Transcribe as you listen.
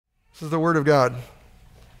This is the word of God.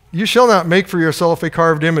 You shall not make for yourself a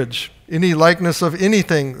carved image, any likeness of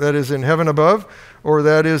anything that is in heaven above, or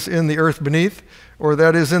that is in the earth beneath, or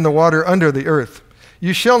that is in the water under the earth.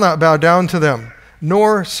 You shall not bow down to them,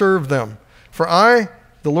 nor serve them. For I,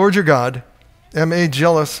 the Lord your God, am a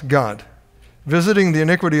jealous God, visiting the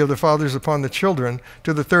iniquity of the fathers upon the children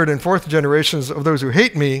to the third and fourth generations of those who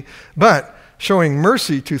hate me, but showing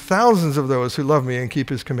mercy to thousands of those who love me and keep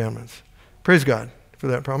his commandments. Praise God for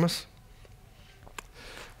that promise.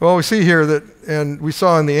 Well, we see here that, and we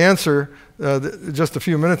saw in the answer just a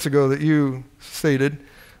few minutes ago that you stated,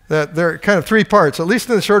 that there are kind of three parts, at least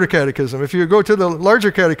in the shorter catechism. If you go to the larger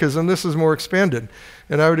catechism, this is more expanded,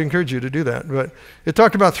 and I would encourage you to do that. But it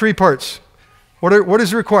talked about three parts. What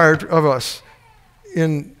is required of us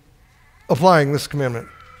in applying this commandment?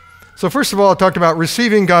 So first of all, it talked about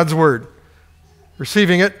receiving God's word,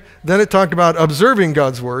 receiving it. Then it talked about observing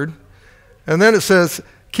God's word. And then it says,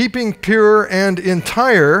 keeping pure and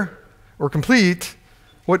entire or complete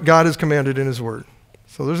what God has commanded in his word.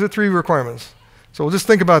 So those are three requirements. So we'll just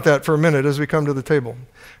think about that for a minute as we come to the table.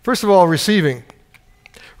 First of all, receiving.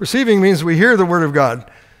 Receiving means we hear the word of God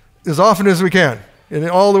as often as we can, in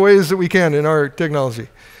all the ways that we can in our technology.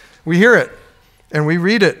 We hear it, and we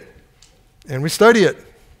read it, and we study it.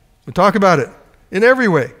 We talk about it in every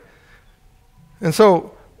way. And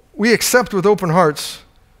so we accept with open hearts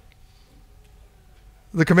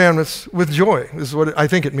the commandments with joy. This is what I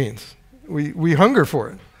think it means. We hunger for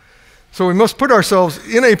it. So we must put ourselves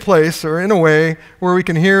in a place or in a way where we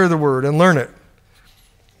can hear the word and learn it.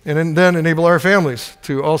 And then enable our families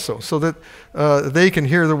to also, so that they can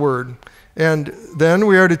hear the word. And then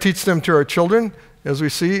we are to teach them to our children, as we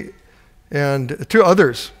see, and to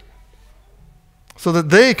others, so that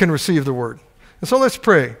they can receive the word. And so let's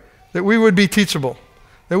pray that we would be teachable,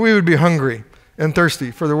 that we would be hungry and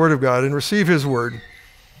thirsty for the word of God and receive his word,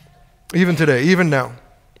 even today, even now.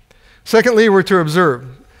 Secondly, we're to observe.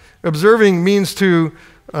 Observing means to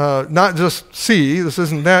not just see. This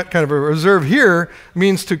isn't that kind of a observe here.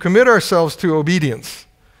 Means to commit ourselves to obedience,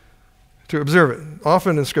 to observe it.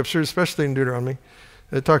 Often in Scripture, especially in Deuteronomy,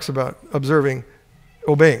 it talks about observing,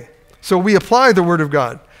 obeying. So we apply the Word of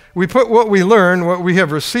God. We put what we learn, what we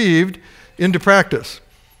have received, into practice.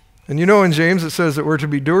 And you know in James it says that we're to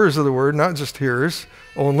be doers of the Word, not just hearers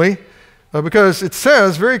only, because it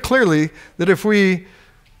says very clearly that if we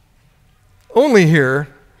only hear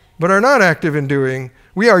but are not active in doing,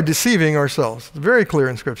 we are deceiving ourselves. It's very clear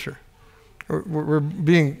in Scripture. We're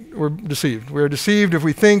deceived. We're deceived if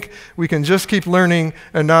we think we can just keep learning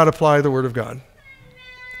and not apply the Word of God.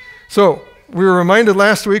 So we were reminded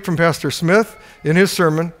last week from Pastor Smith in his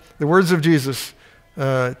sermon, the words of Jesus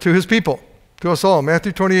to his people, to us all.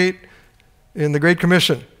 Matthew 28 in the Great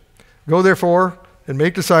Commission. Go therefore and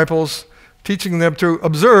make disciples, teaching them to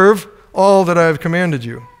observe all that I have commanded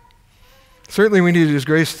you. Certainly we need his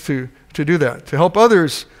grace to do that, to help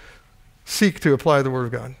others seek to apply the Word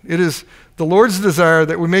of God. It is the Lord's desire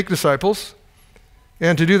that we make disciples,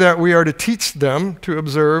 and to do that we are to teach them to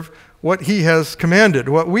observe what he has commanded,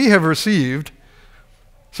 what we have received.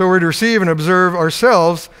 So we're to receive and observe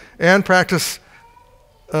ourselves and practice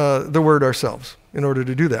the Word ourselves in order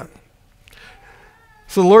to do that.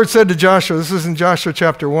 So the Lord said to Joshua, this is in Joshua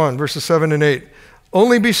chapter 1, verses 7 and 8,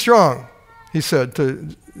 only be strong, he said to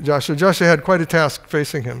Joshua. Joshua had quite a task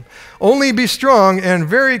facing him. Only be strong and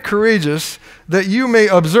very courageous, that you may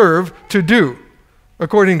observe to do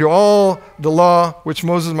according to all the law which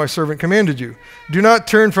Moses my servant commanded you. Do not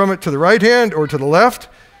turn from it to the right hand or to the left,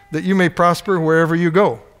 that you may prosper wherever you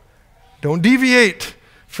go. Don't deviate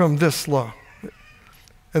from this law.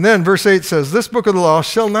 And then verse 8 says, this book of the law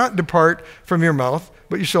shall not depart from your mouth,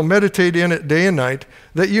 but you shall meditate in it day and night,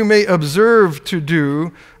 that you may observe to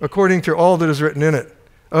do according to all that is written in it.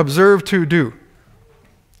 Observe to do.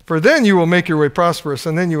 For then you will make your way prosperous,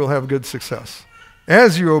 and then you will have good success,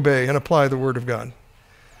 as you obey and apply the Word of God.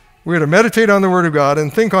 We are to meditate on the Word of God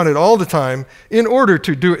and think on it all the time in order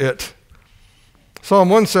to do it. Psalm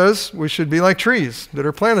 1 says we should be like trees that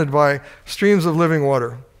are planted by streams of living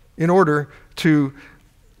water in order to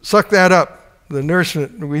suck that up, the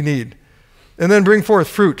nourishment we need, and then bring forth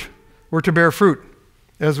fruit. We're to bear fruit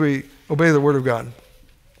as we obey the Word of God.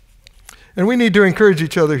 And we need to encourage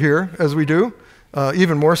each other here, as we do,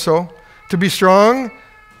 even more so, to be strong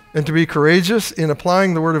and to be courageous in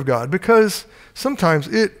applying the Word of God, because sometimes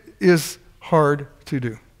it is hard to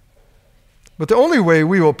do. But the only way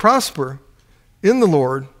we will prosper in the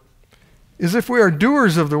Lord is if we are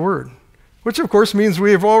doers of the Word, which of course means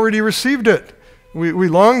we have already received it. We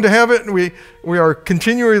long to have it, and we are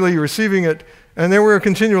continually receiving it, and then we are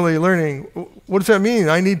continually learning, what does that mean?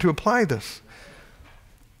 I need to apply this.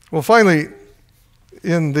 Well, finally,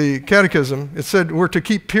 in the Catechism, it said we're to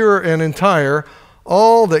keep pure and entire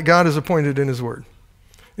all that God has appointed in his word.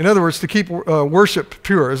 In other words, to keep worship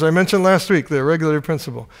pure. As I mentioned last week, the regulative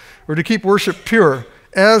principle. We're to keep worship pure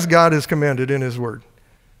as God has commanded in his word.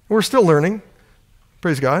 We're still learning.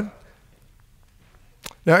 Praise God.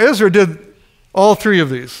 Now, Ezra did all three of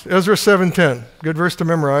these. Ezra 7:10, good verse to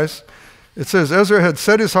memorize. It says, Ezra had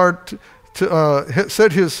set his heart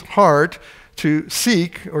to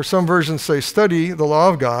seek, or some versions say study, the law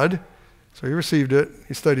of God. So he received it,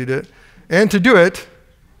 he studied it. And to do it,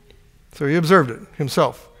 so he observed it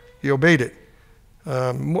himself. He obeyed it.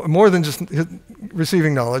 More than just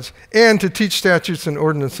receiving knowledge. And to teach statutes and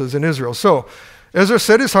ordinances in Israel. So Ezra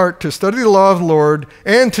set his heart to study the law of the Lord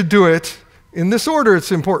and to do it. In this order,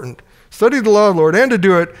 it's important. Study the law of the Lord and to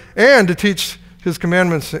do it, and to teach his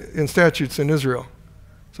commandments and statutes in Israel.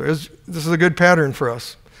 So this is a good pattern for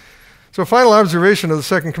us. So a final observation of the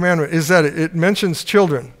second commandment is that it mentions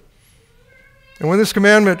children. And when this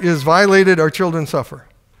commandment is violated, our children suffer.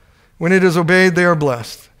 When it is obeyed, they are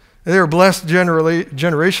blessed. They are blessed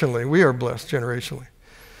generationally. We are blessed generationally.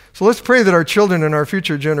 So let's pray that our children and our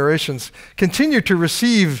future generations continue to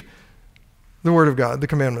receive the Word of God, the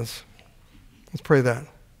commandments. Let's pray that.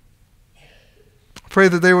 Pray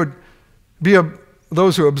that they would be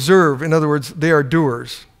those who observe. In other words, they are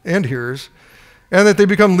doers and hearers. And that they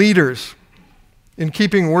become leaders in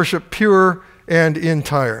keeping worship pure and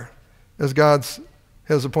entire, as God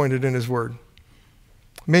has appointed in his word.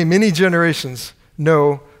 May many generations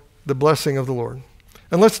know the blessing of the Lord.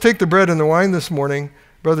 And let's take the bread and the wine this morning,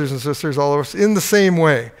 brothers and sisters, all of us, in the same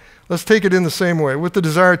way. Let's take it in the same way, with the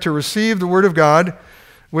desire to receive the word of God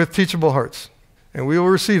with teachable hearts. And we will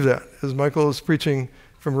receive that, as Michael is preaching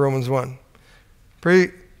from Romans 1.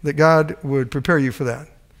 Pray that God would prepare you for that.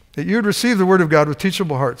 That you would receive the word of God with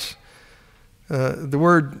teachable hearts. The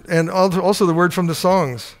word, and also the word from the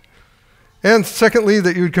songs. And secondly,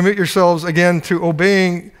 that you would commit yourselves again to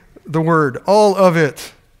obeying the word, all of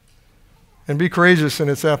it, and be courageous in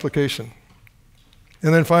its application.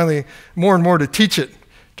 And then finally, more and more to teach it,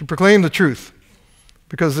 to proclaim the truth,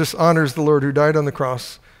 because this honors the Lord who died on the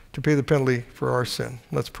cross to pay the penalty for our sin.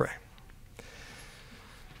 Let's pray.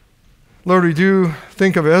 Lord, we do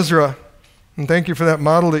think of Ezra, and thank you for that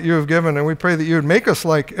model that you have given, and we pray that you would make us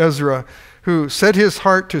like Ezra, who set his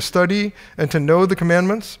heart to study and to know the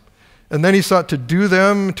commandments, and then he sought to do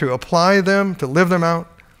them, to apply them, to live them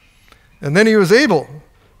out, and then he was able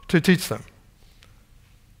to teach them.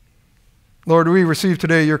 Lord, we receive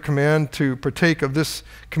today your command to partake of this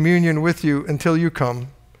communion with you until you come,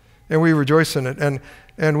 and we rejoice in it,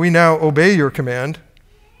 and we now obey your command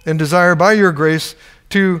and desire by your grace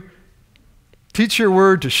to teach your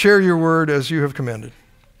word, to share your word as you have commanded.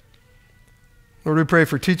 Lord, we pray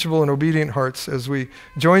for teachable and obedient hearts as we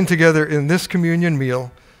join together in this communion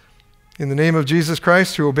meal. In the name of Jesus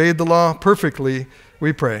Christ, who obeyed the law perfectly,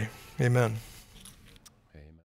 we pray. Amen.